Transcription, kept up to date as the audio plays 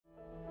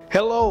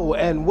Hello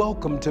and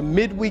welcome to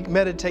Midweek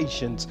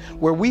Meditations,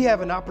 where we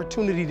have an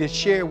opportunity to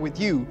share with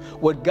you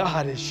what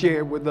God has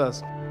shared with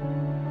us.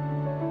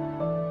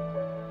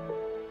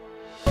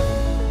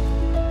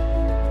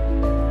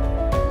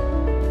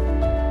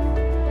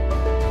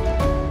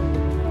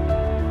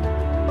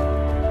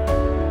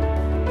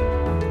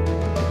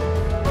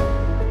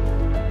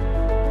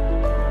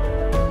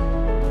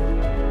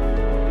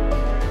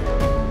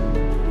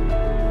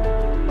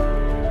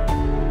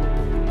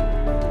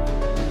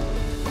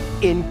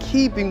 In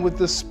keeping with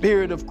the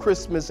spirit of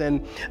Christmas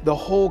and the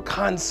whole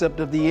concept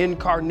of the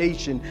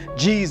incarnation,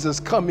 Jesus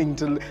coming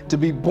to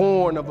be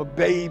born of a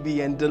baby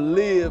and to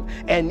live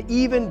and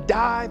even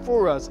die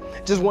for us.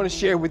 Just want to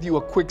share with you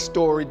a quick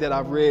story that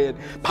I've read,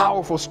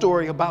 powerful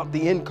story about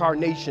the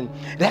incarnation.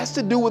 It has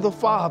to do with a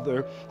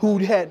father who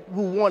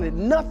wanted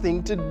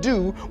nothing to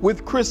do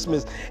with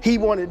Christmas. He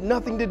wanted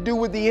nothing to do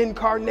with the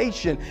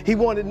incarnation. He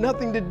wanted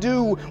nothing to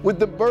do with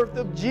the birth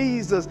of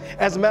Jesus.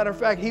 As a matter of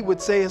fact, he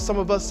would say, as some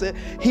of us said,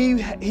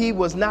 he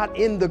was not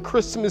in the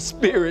Christmas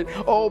spirit.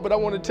 Oh, but I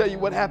want to tell you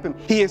what happened.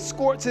 He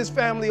escorts his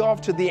family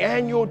off to the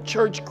annual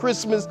church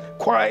Christmas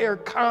choir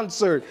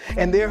concert,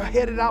 and they're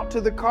headed out to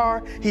the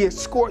car. He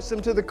escorts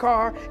them to the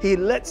car. He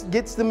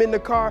gets them in the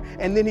car,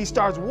 and then he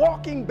starts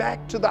walking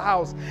back to the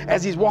house.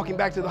 As he's walking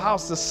back to the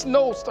house, the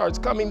snow starts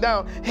coming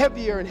down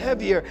heavier and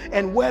heavier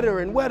and wetter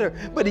and wetter,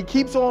 but he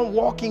keeps on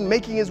walking,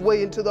 making his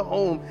way into the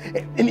home.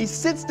 And he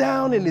sits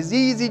down in his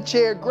easy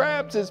chair,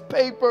 grabs his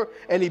paper,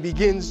 and he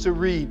begins to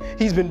read.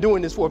 He's been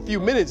doing this for a few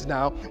minutes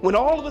now, when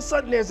all of a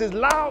sudden there's this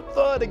loud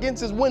thud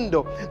against his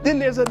window. Then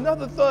there's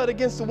another thud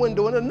against the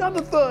window and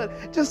another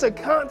thud, just a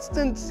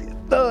constant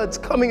thuds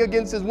coming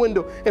against his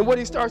window. And what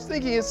he starts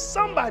thinking is,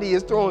 somebody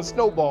is throwing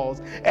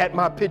snowballs at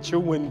my picture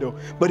window.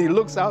 But he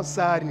looks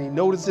outside and he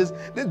notices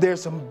that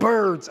there's some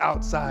birds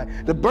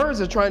outside. The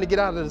birds are trying to get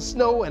out of the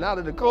snow and out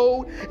of the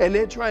cold, and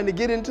they're trying to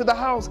get into the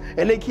house,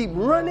 and they keep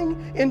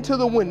running into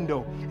the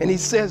window. And he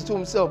says to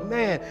himself,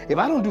 man, if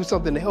I don't do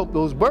something to help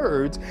those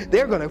birds,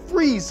 they're going to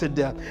freeze to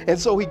death. And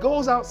so he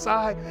goes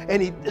outside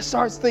and he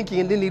starts thinking,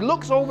 and then he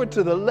looks over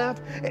to the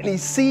left and he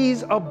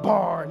sees a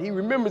barn. He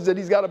remembers that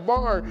he's got a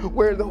barn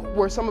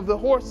where some of the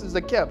horses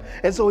are kept.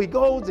 And so he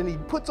goes and he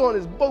puts on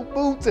his boat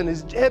boots and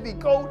his heavy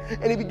coat,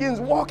 and he begins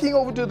walking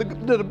over to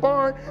the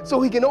barn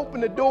so he can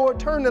open the door,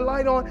 turn the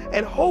light on,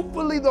 and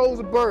hopefully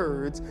those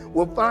birds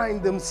will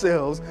find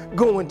themselves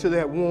going to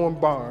that warm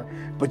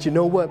barn. But you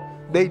know what?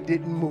 They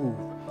didn't move.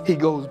 He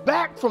goes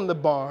back from the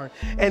barn,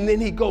 and then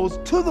he goes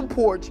to the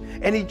porch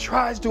and he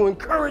tries to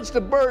encourage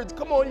the birds.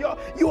 Come on,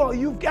 y'all,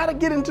 you've got to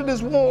get into the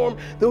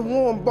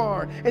warm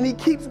barn. And he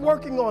keeps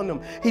working on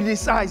them. He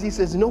decides, he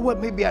says, you know what,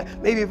 maybe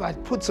if I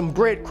put some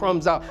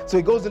breadcrumbs out. So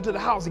he goes into the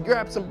house, he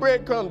grabs some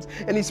breadcrumbs,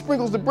 and he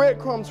sprinkles the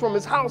breadcrumbs from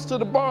his house to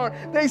the barn.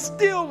 They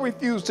still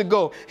refuse to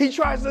go. He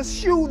tries to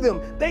shoo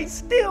them. They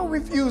still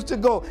refuse to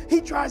go. He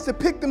tries to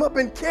pick them up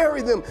and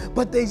carry them,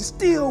 but they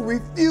still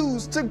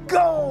refuse to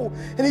go.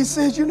 And he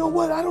says, you know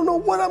what? I don't know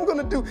what I'm going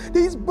to do.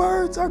 These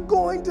birds are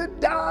going to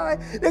die.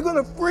 They're going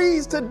to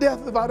freeze to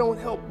death if I don't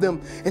help them.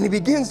 And he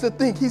begins to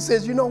think. He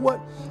says, you know what?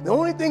 The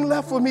only thing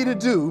left for me to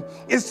do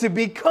is to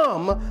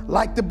become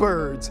like the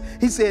birds.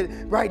 He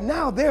said, right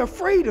now they're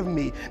afraid of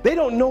me. They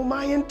don't know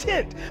my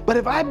intent. But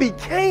if I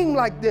became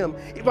like them,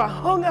 if I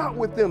hung out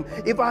with them,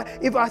 if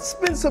I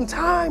spent some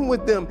time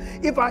with them,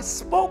 if I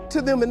spoke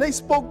to them and they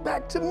spoke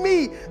back to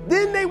me,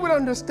 then they would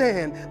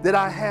understand that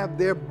I have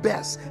their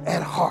best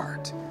at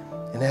heart.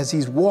 And as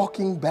he's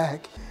walking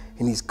back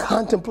and he's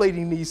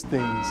contemplating these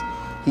things,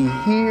 he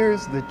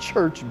hears the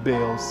church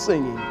bells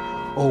singing,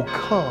 "Oh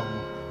come,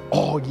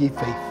 all ye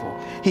faithful."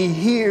 He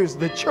hears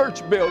the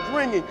church bells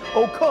ringing,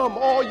 "Oh come,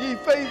 all ye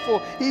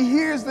faithful." He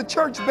hears the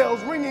church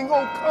bells ringing,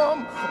 "Oh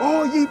come,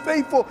 all ye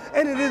faithful."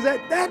 And it is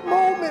at that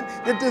moment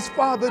that this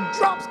father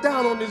drops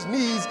down on his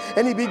knees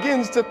and he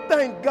begins to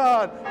thank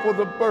God for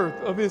the birth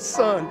of his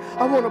son.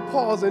 I want to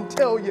pause and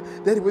tell you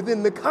that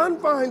within the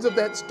confines of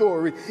that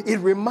story, it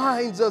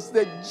reminds us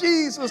that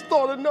Jesus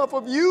thought enough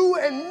of you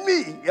and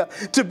me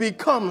to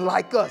become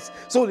like us,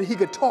 so that he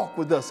could talk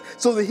with us,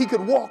 so that he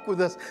could walk with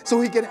us, so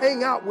he could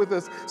hang out with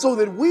us, so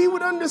that we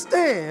would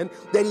understand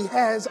that he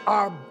has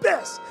our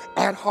best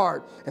at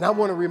heart. And I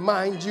want to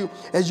remind you,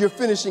 as you're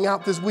finishing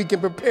out this week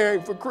and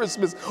preparing for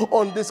Christmas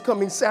on this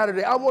coming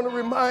Saturday, I want to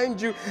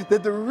remind you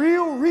that the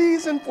real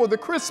reason for the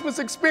Christmas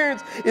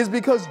experience is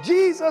because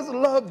Jesus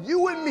loved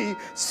you and me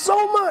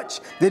so much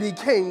that he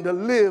came to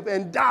live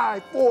and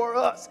die for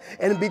us.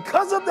 And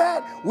because of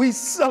that, we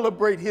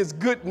celebrate his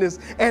goodness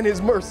and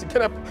his mercy.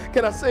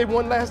 Can I say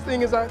one last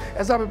thing as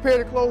I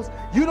prepare to close?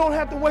 You don't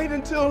have to wait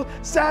until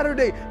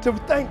Saturday to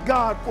thank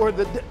God for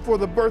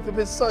the birth of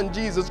his son,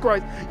 Jesus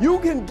Christ. You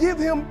can give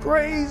him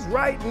praise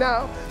right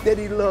now that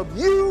he loved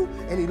you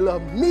and he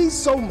loved me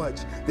so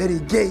much that he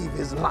gave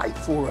his life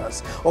for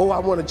us. Oh, I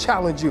want to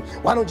challenge you.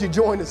 Why don't you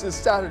join us this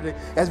Saturday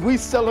as we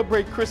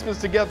celebrate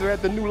Christmas together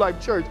at the New Life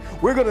Church?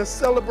 We're going to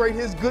celebrate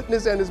his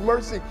goodness and his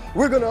mercy.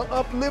 We're going to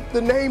uplift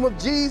the name of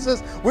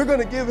Jesus. We're going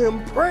to give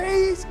him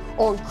praise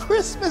on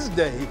Christmas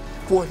Day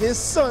for his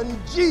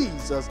son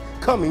Jesus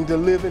coming to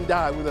live and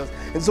die with us.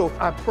 And so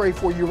I pray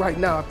for you right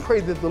now. I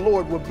pray that the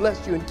Lord will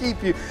bless you and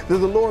keep you, that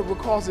the Lord will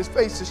cause his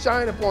face to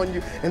shine upon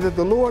you, and that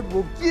the Lord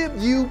will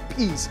give you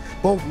peace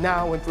both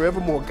now and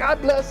forevermore.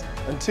 God bless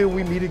until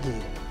we meet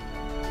again.